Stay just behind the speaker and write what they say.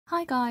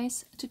Hi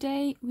guys,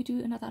 today we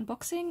do another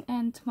unboxing,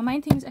 and my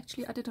main thing is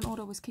actually I did an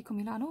order with Kiko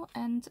Milano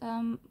and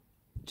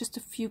just a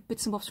few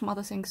bits and bobs from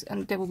other things,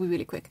 and they will be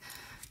really quick.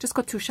 Just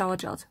got 2 shower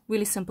gels,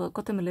 really simple,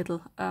 got them a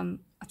little.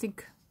 I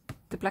think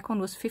the black one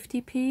was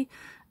 50p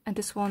and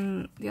this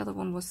one, the other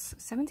one was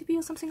 70p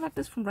or something like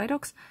this from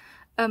Radox.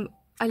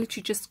 I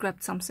literally just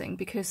grabbed something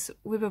because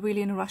we were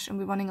really in a rush and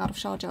we're running out of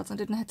shower gels and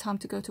didn't have time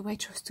to go to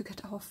Waitrose to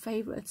get our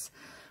favorites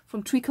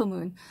from Treacle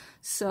Moon.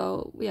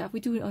 So yeah, we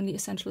do only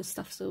essential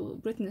stuff. So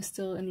Britain is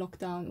still in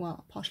lockdown,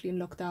 well, partially in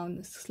lockdown,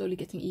 it's slowly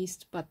getting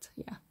eased, but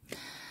yeah.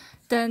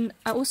 Then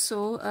I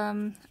also,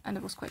 and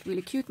it was quite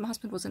really cute, my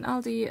husband was in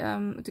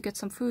Aldi to get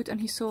some food,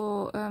 and he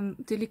saw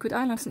the liquid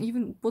eyeliners and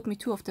even bought me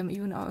 2 of them,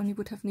 even I only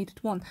would have needed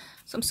 1.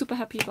 So I'm super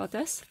happy about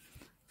this.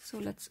 So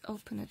let's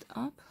open it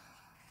up.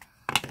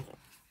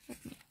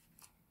 Let me,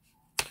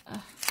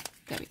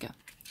 there we go.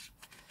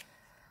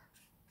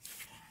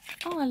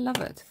 Oh, I love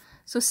it.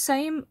 So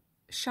same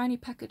shiny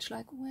package,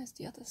 like where's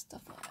the other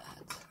stuff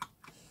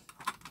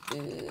I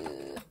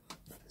had?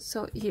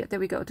 So here,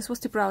 there we go. This was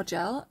the brow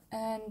gel,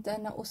 and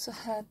then I also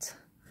had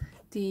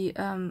the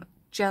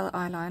gel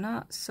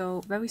eyeliner.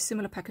 So very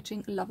similar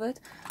packaging, love it.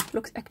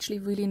 Looks actually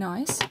really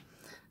nice.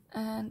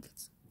 And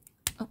let's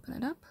open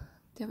it up.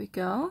 There we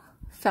go.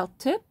 Felt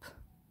tip.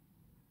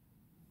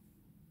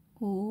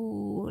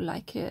 Ooh,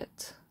 like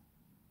it.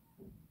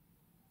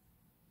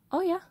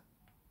 Oh yeah.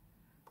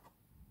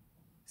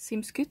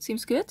 Seems good,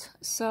 seems good.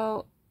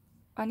 So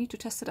I need to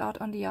test it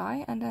out on the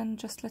eye and then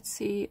just let's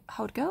see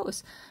how it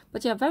goes.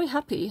 But yeah, very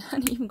happy.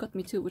 And he even got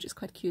me 2, which is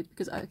quite cute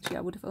because I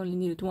would have only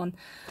needed 1,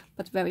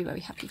 but very,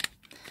 very happy.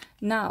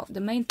 Now,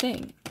 the main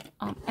thing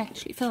I'm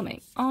actually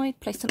filming. I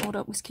placed an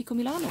order with Kiko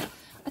Milano.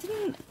 I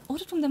didn't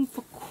order from them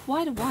for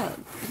quite a while.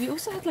 We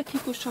also had like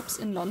Kiko shops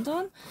in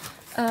London.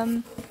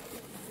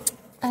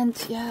 And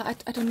yeah,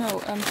 I don't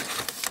know.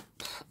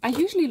 I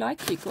usually like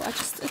Kiko.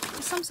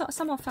 It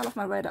somehow fell off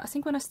my radar. I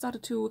think when I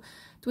started to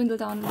dwindle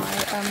down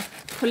my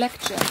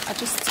collection, I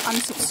just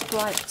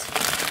unsubscribed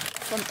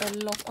from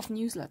a lot of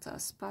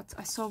newsletters. But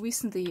I saw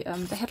recently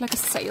they had like a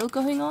sale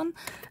going on,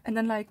 and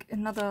then like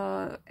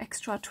another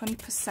extra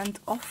 20%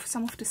 off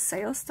some of the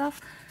sale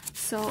stuff.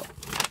 So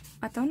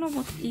I don't know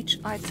what each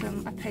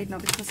item I paid now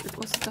because it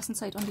also doesn't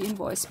say it on the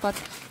invoice, but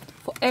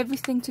for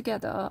everything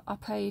together I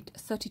paid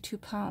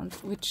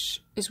 £32,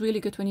 which is really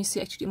good when you see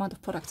actually the amount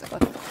of products I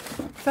got.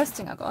 First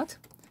thing I got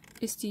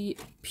is the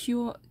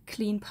Pure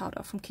Clean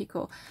powder from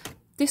Kiko.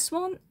 This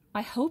one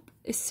I hope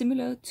is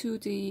similar to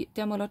the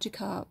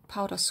Dermalogica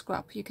powder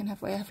scrub you can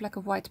have, where you have like a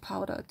white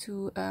powder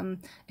to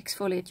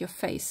exfoliate your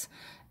face.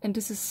 And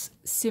this is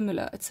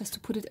similar. It says to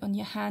put it on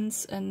your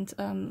hands and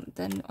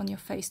then on your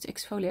face to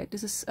exfoliate.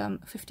 This is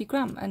 50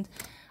 gram, and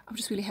I'm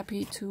just really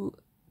happy to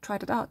try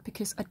that out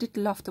because I did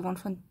love the one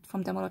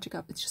from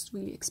Dermalogica. It's just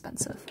really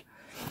expensive.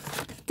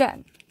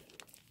 Then,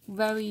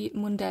 very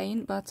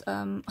mundane, but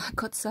I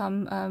got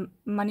some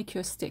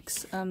manicure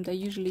sticks. They're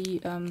usually,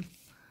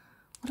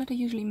 what are they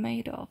usually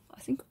made of? I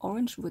think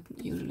orange wood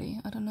usually,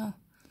 I don't know.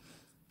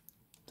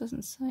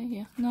 Doesn't say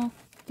here. No,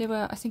 they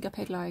were, I think I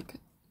paid like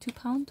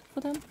 £2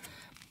 for them,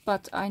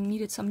 but I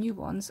needed some new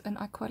ones and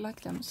I quite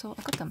like them, so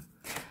I got them.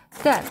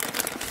 Then,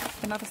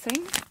 another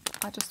thing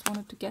I just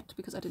wanted to get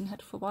because I didn't have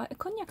it for a while, a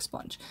cognac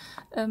sponge.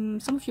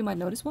 Some of you might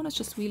know this one. It's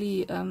just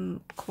really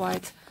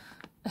quite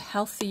a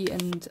healthy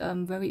and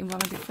very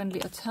environmentally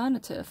friendly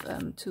alternative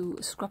to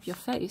scrub your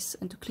face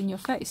and to clean your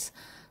face.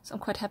 So I'm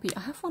quite happy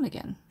I have one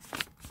again.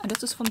 And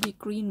this is from the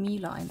Green Me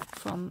line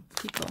from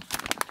Kiko.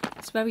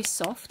 It's very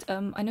soft.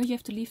 I know you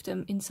have to leave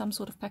them in some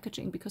sort of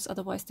packaging because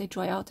otherwise they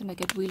dry out and they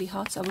get really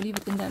hard. So I will leave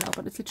it in there now,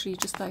 but it's literally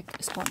just like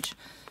a sponge.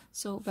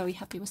 So very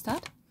happy with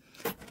that.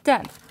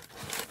 Then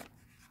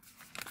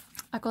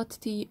I got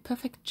the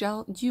Perfect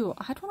Gel Duo.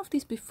 I had one of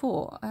these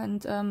before,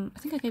 and I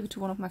think I gave it to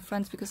one of my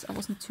friends because I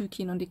wasn't too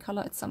keen on the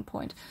color at some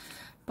point.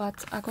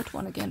 But I got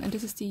one again, and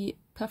this is the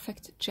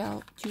Perfect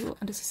Gel Duo.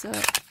 And this is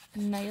a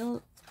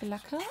nail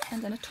lacquer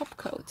and then a top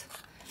coat.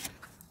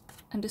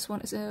 And this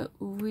one is a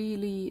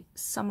really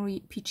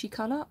summery peachy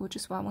color, which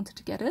is why I wanted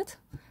to get it.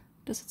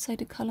 Does it say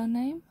the color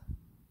name?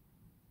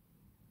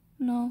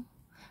 No.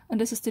 And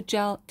this is the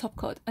gel top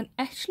coat. And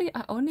actually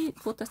I only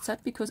bought that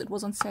set because it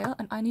was on sale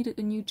and I needed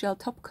a new gel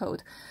top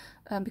coat.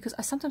 Because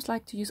I sometimes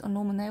like to use on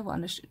normal nail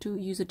varnish to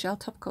use a gel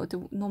top coat.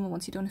 The normal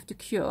ones you don't have to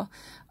cure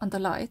under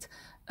light.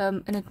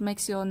 And it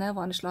makes your nail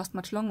varnish last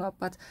much longer.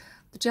 But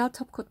the gel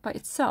top coat by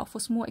itself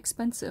was more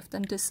expensive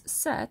than this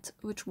set,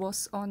 which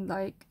was on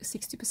like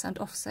 60%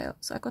 off sale.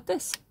 So I got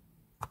this.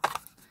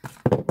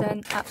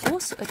 Then I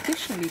also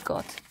additionally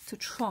got to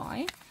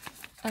try,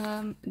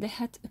 they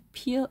had a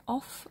peel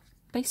off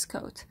base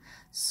coat.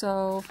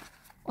 So,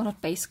 or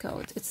not base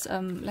coat, it's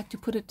like to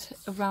put it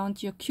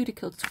around your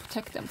cuticles to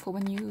protect them for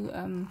when you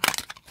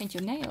paint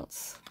your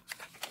nails.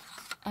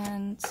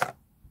 And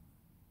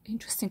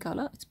interesting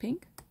color, it's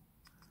pink.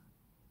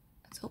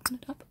 Let's open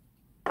it up.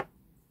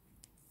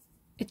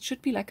 It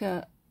should be like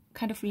a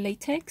kind of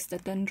latex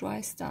that then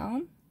dries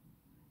down.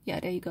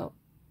 Yeah, there you go.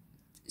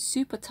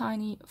 Super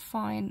tiny,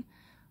 fine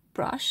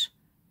brush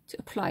to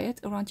apply it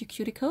around your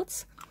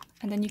cuticles,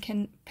 and then you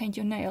can paint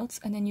your nails,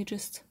 and then you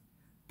just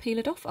peel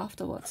it off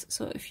afterwards.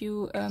 So if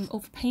you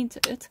overpaint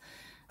it,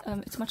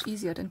 it's much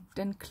easier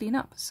than clean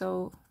up.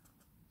 So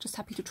just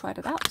happy to try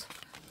that out.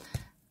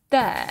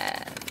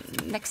 Then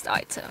next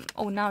item.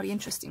 Oh, now the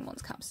interesting one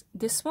comes.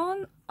 This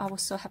one, I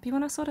was so happy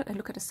when I saw that. And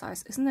look at the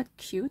size. Isn't that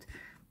cute?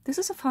 This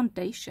is a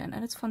foundation,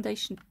 and it's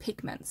foundation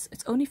pigments.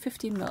 It's only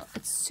 15 ml.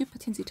 It's super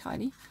teensy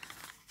tiny.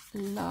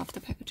 Love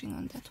the packaging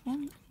on that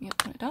one. You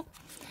open it up.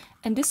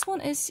 And this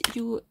one is,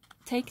 you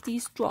take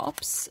these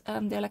drops,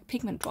 they're like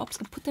pigment drops,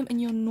 and put them in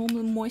your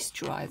normal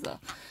moisturizer.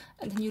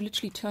 And then you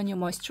literally turn your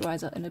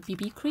moisturizer in a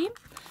BB cream.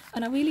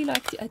 And I really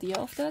like the idea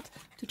of that,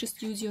 to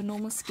just use your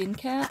normal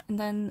skincare and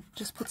then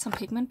just put some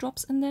pigment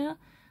drops in there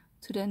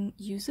to then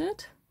use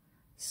it.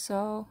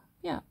 So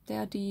yeah, they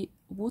are the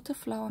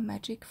Waterflower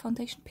Magic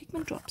Foundation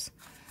Pigment Drops.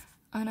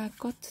 And I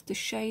got the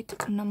shade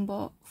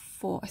number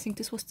 4. I think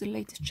this was the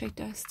latest shade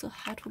that I still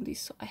had from these,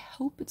 so I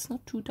hope it's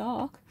not too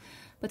dark.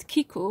 But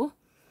Kiko,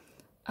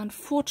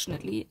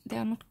 unfortunately, they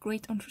are not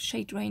great on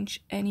shade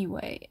range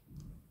anyway.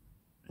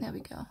 There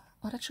we go.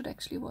 Oh, that should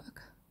actually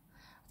work.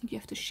 I think you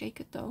have to shake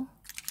it though.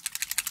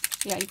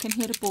 Yeah, you can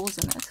hear the balls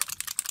in it.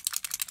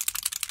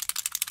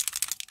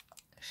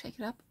 Shake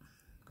it up,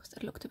 because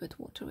that looked a bit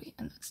watery.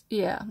 And it's,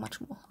 yeah,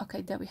 much more.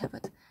 Okay, there we have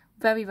it.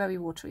 Very, very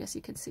watery, as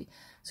you can see.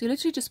 So you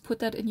literally just put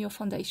that in your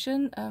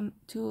foundation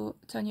to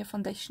turn your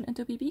foundation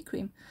into BB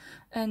cream.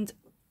 And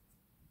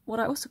what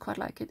I also quite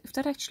like it, if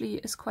that actually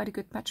is quite a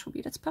good match for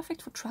you, that's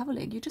perfect for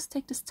traveling. You just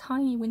take this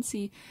tiny,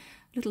 wincy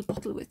little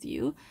bottle with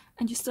you,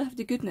 and you still have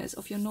the goodness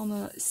of your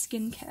normal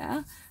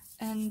skincare,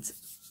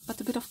 but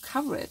a bit of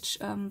coverage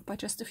by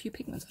just a few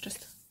pigments. I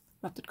just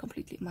rubbed it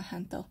completely in my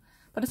hand though.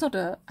 But it's not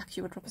an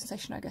accurate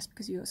representation, I guess,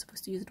 because you're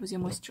supposed to use it with your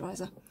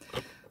moisturizer.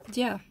 But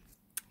yeah,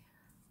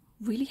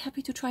 really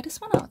happy to try this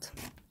one out.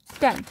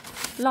 Then,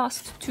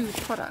 last 2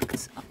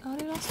 products. Are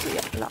they last 2?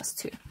 Yeah, last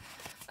 2.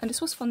 And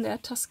this was from their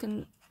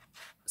Tuscan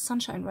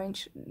Sunshine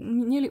range.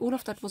 Nearly all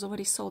of that was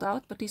already sold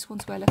out, but these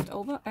ones were left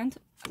over, and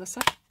as I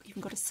said,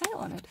 even got a sale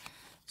on it.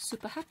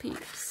 Super happy.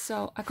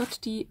 So I got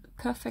the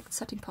Perfect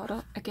Setting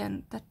Powder.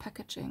 Again, that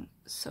packaging,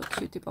 so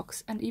cute, the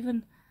box, and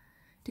even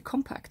the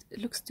compact. It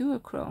looks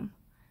duochrome.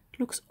 It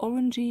looks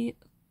orangey,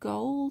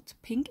 gold,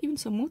 pink, even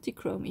some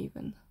multi-chrome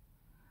even.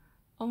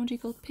 Orangey,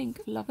 gold,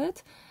 pink. Love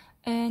it.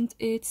 And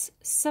it's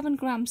 7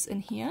 grams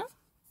in here.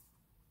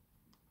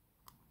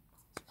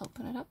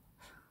 Open it up.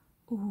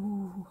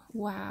 Ooh,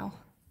 wow.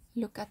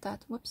 Look at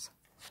that. Whoops.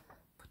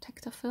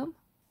 Protector film.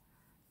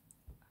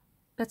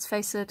 Let's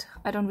face it,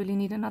 I don't really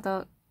need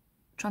another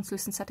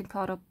translucent setting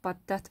powder, but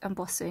that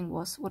embossing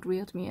was what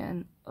reeled me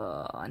in,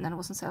 and then it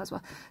was on sale as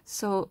well.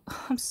 So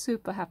I'm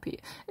super happy.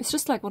 It's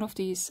just like one of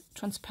these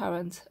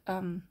transparent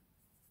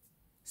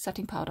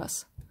setting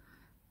powders.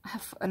 I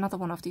have another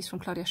one of these from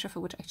Claudia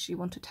Schiffer, which I actually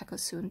want to tackle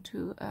soon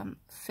to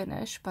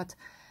finish, but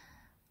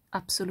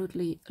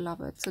absolutely love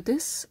it. So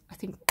this, I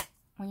think,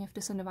 when you have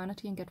this in the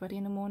vanity and get ready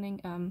in the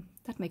morning,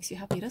 that makes you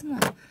happy,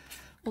 doesn't it?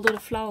 Although the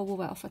flower will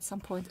wear off at some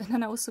point. And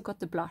then I also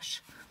got the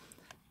blush.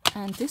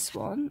 And this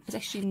one is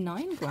actually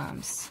 9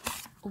 grams.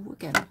 Oh,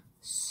 again,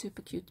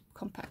 super cute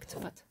compact,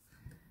 but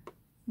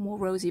more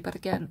rosy. But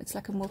again, it's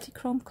like a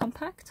multi-chrome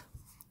compact.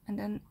 And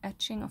then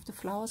etching of the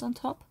flowers on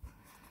top.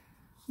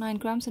 9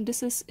 grams. And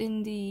this is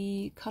in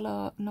the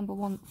color number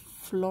 1,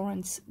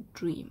 Florence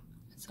Dream.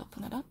 Let's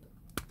open it up.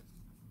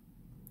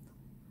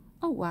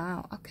 Oh,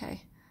 wow.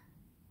 Okay.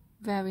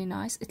 Very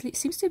nice. It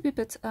seems to be a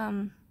bit,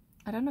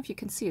 I don't know if you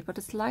can see it, but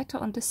it's lighter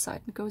on this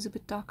side. It goes a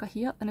bit darker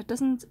here, and it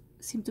doesn't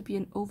seem to be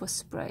an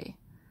overspray.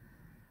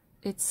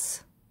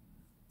 It's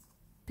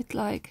a bit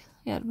like,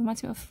 yeah, it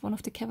reminds me of one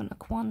of the Kevin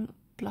Aucoin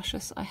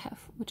blushes I have,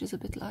 which is a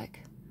bit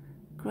like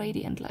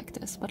gradient like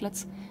this. But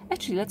let's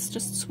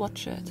just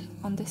swatch it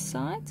on this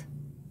side,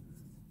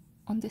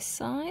 and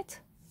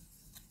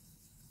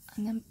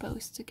then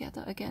both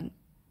together. Again,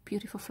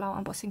 beautiful flower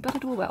embossing, but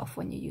it will wear off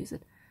when you use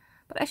it.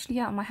 But actually,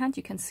 yeah, on my hand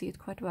you can see it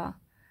quite well.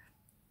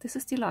 This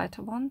is the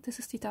lighter one, this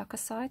is the darker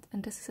side,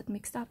 and this is it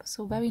mixed up.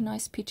 So very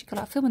nice peachy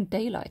color. I film in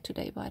daylight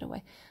today, by the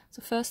way.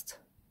 So first,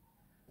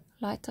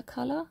 lighter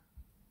color,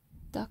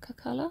 darker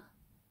color,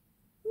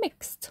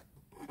 mixed.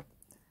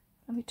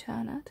 Let me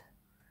turn it.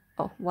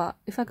 Oh, wow.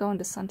 If I go in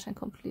the sunshine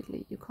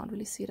completely, you can't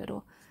really see it at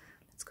all.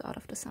 Let's go out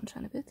of the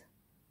sunshine a bit.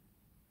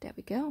 There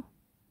we go.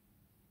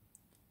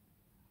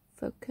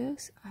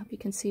 Focus. I hope you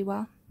can see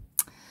well.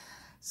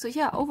 So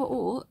yeah,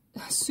 overall,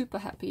 super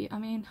happy. I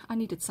mean, I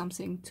needed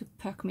something to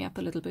perk me up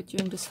a little bit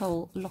during this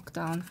whole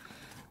lockdown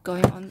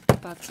going on.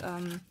 But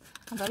I'm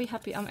very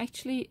happy. I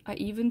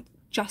even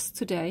just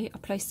today, I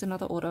placed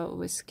another order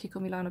with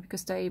Kiko Milano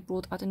because they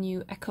brought out a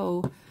new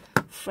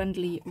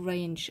eco-friendly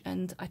range.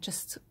 And I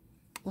just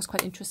was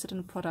quite interested in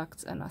the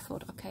products. And I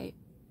thought, okay,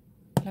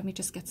 let me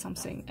just get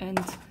something. And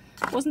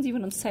it wasn't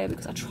even on sale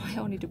because I try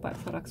only to buy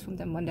products from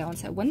them when they're on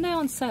sale. When they're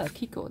on sale,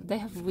 Kiko, they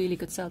have really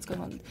good sales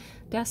going on.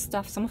 Their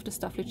stuff, some of the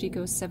stuff literally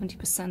goes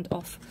 70%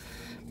 off.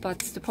 But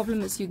the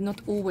problem is you not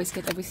always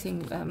get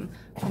everything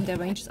from their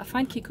ranges. I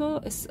find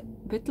Kiko is a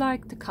bit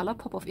like the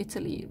Colourpop of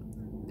Italy.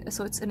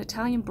 so it's an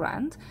Italian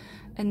brand,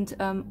 and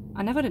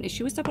I never had an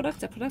issue with their products.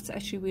 Their products are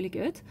actually really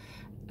good,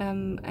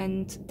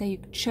 and they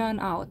churn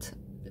out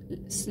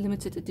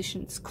limited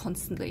editions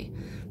constantly,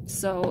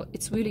 so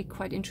it's really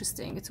quite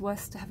interesting. It's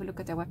worth to have a look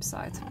at their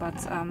website.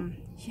 But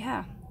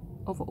yeah,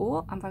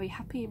 overall I'm very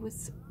happy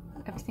with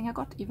everything I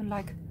got, even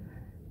like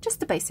just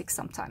the basics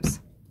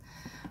sometimes.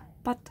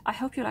 But I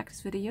hope you liked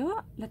this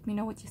video. Let me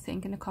know what you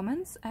think in the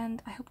comments,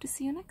 and I hope to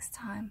see you next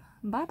time.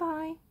 Bye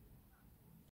bye.